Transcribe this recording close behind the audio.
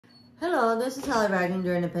Hello, this is Holly Ragland,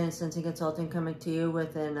 your independent Scentsy consultant, coming to you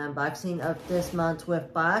with an unboxing of this month's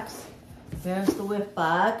whiff box. Here's the whiff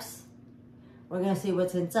box. We're going to see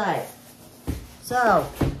what's inside. So,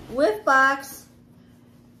 whiff box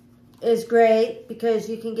is great because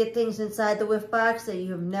you can get things inside the whiff box that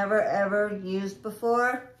you have never ever used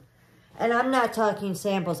before. And I'm not talking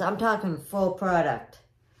samples, I'm talking full product.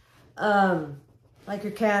 Like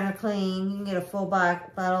your counter clean, you can get a full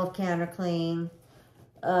bottle of counter clean.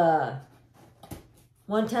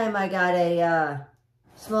 One time I got a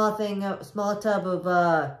small tub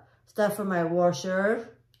of stuff for my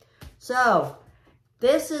washer. So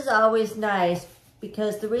this is always nice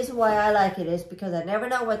because the reason why I like it is because I never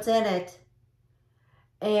know what's in it,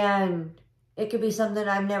 and it could be something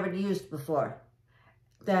I've never used before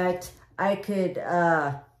that I could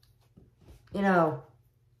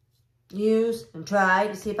use and try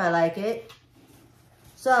to see if I like it.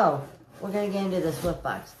 So we're going to get into this whiff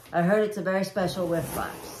box. I heard it's a very special whiff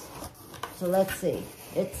box. So let's see.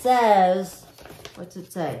 It says, what's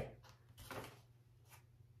it say?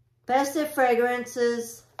 Festive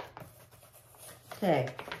fragrances. Okay.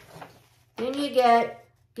 Then you get,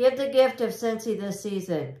 give the gift of Scentsy this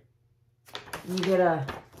season. You get a,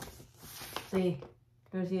 see,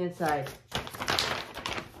 here's the inside.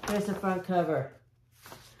 Here's the front cover.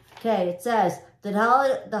 Okay, it says, the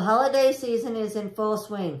holiday season is in full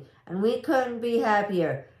swing, and we couldn't be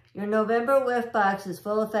happier. Your November whiff box is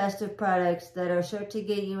full of festive products that are sure to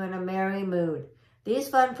get you in a merry mood. These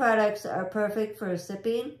fun products are perfect for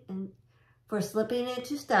slipping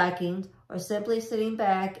into stockings or simply sitting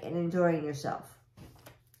back and enjoying yourself.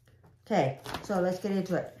 Okay, so let's get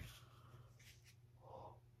into it.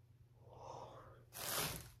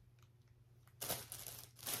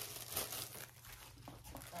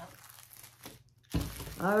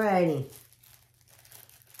 Alrighty.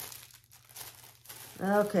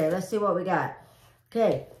 Okay, let's see what we got.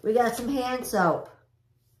 Okay, we got some hand soap.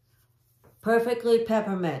 Perfectly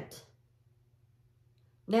Peppermint.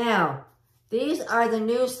 Now, these are the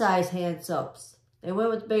new size hand soaps. They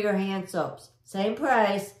went with bigger hand soaps. Same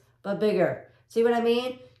price, but bigger. See what I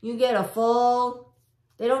mean? You get a full,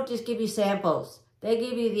 they don't just give you samples. They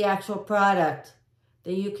give you the actual product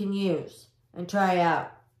that you can use and try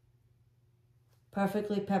out.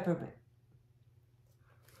 Perfectly Peppermint.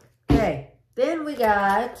 Okay, then we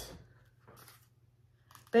got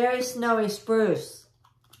Very Snowy Spruce.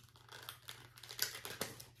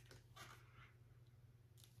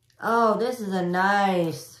 Oh, this is a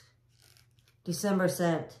nice December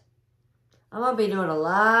scent. I'm going to be doing a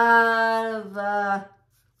lot of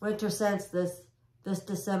winter scents this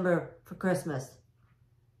December for Christmas.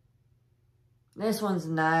 This one's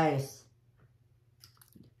nice.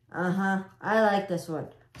 I like this one.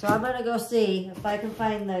 So I'm going to go see if I can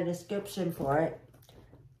find the description for it.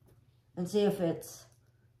 And see if it's...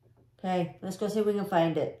 Okay, let's go see if we can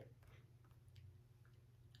find it.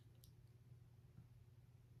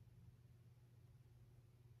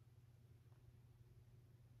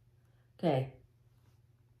 Okay.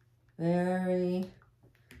 Very...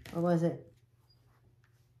 What was it?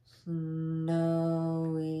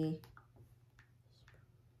 Snowy...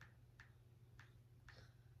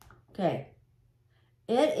 Okay,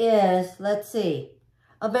 it is, let's see,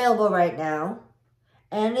 available right now,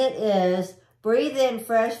 and it is breathe in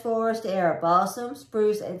fresh forest air, balsam,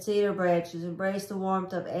 spruce, and cedar branches, embrace the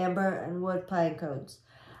warmth of amber and wood pine cones.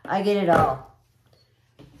 I get it all.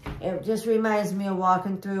 It just reminds me of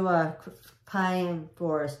walking through a pine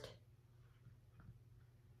forest.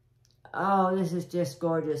 Oh, this is just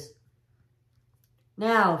gorgeous.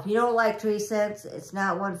 Now, if you don't like tree scents, it's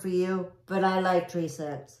not one for you, but I like tree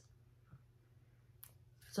scents.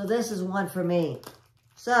 So this is one for me.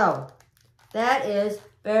 So that is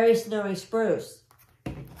Very Snowy Spruce.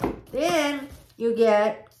 Then you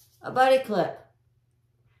get a buddy clip.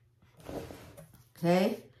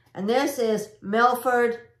 Okay. And this is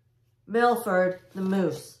Milford the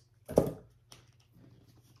Moose.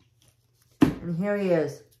 And here he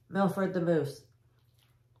is, Milford the Moose.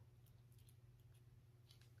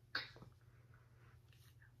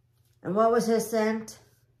 And what was his scent?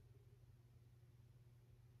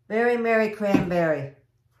 Very Merry Cranberry.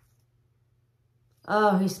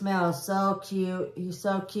 Oh, he smells so cute. He's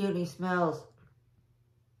so cute. He smells.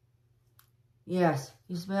 Yes,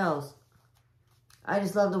 he smells. I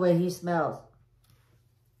just love the way he smells.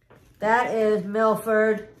 That is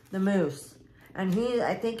Milford the Moose. And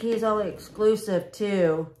I think he's only exclusive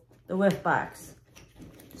to the whiff box.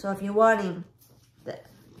 So if you want him,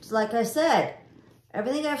 just like I said,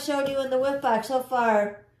 everything I've showed you in the whiff box so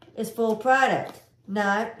far is full product,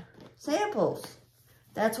 not samples.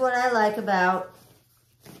 That's what I like about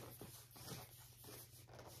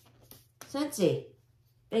Scentsy.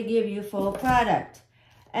 They give you full product.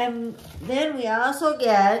 And then we also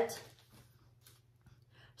get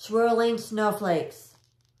swirling snowflakes.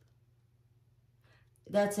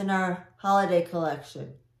 That's in our holiday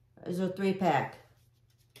collection. There's a 3-pack.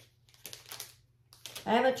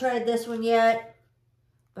 I haven't tried this one yet,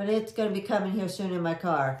 but it's going to be coming here soon in my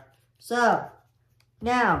car. So,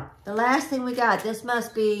 now, the last thing we got, this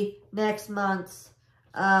must be next month's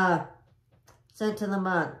scent of the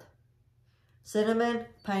month. Cinnamon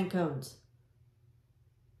pine cones.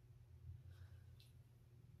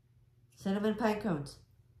 Cinnamon pine cones.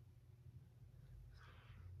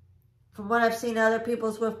 From what I've seen other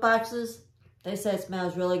people's whiff boxes, they say it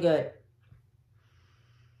smells really good.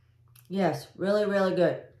 Yes, really, really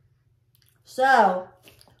good. So,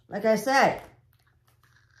 like I said,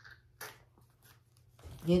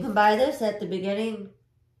 you can buy this at the beginning.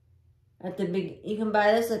 You can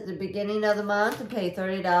buy this at the beginning of the month and pay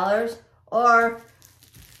 $30, or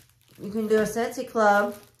you can do a Scentsy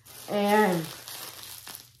Club and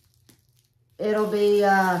it'll be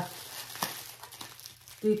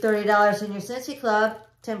do $30 in your Scentsy Club,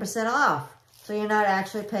 10% off. So you're not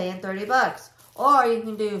actually paying $30. Or you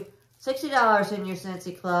can do $60 in your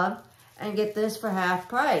Scentsy Club and get this for half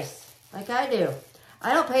price, like I do.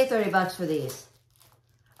 I don't pay $30 for these.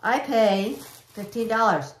 I pay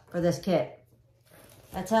 $15 for this kit.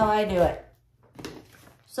 That's how I do it.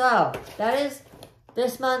 So, that is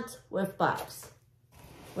this month's whiff box,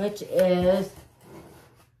 which is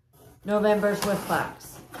November's whiff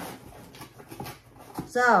box.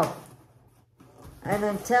 So, and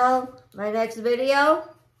until my next video,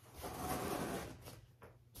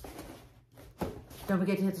 don't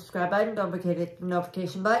forget to hit the subscribe button. Don't forget to hit the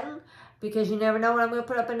notification button, because you never know when I'm going to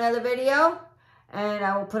put up another video. And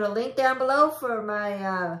I will put a link down below for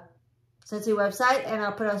my Scentsy website. And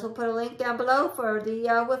I'll also put a link down below for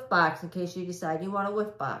the whiff box in case you decide you want a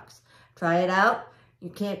whiff box. Try it out. You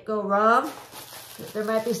can't go wrong. There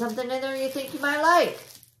might be something in there you think you might like.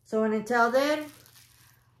 So until then,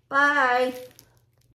 bye.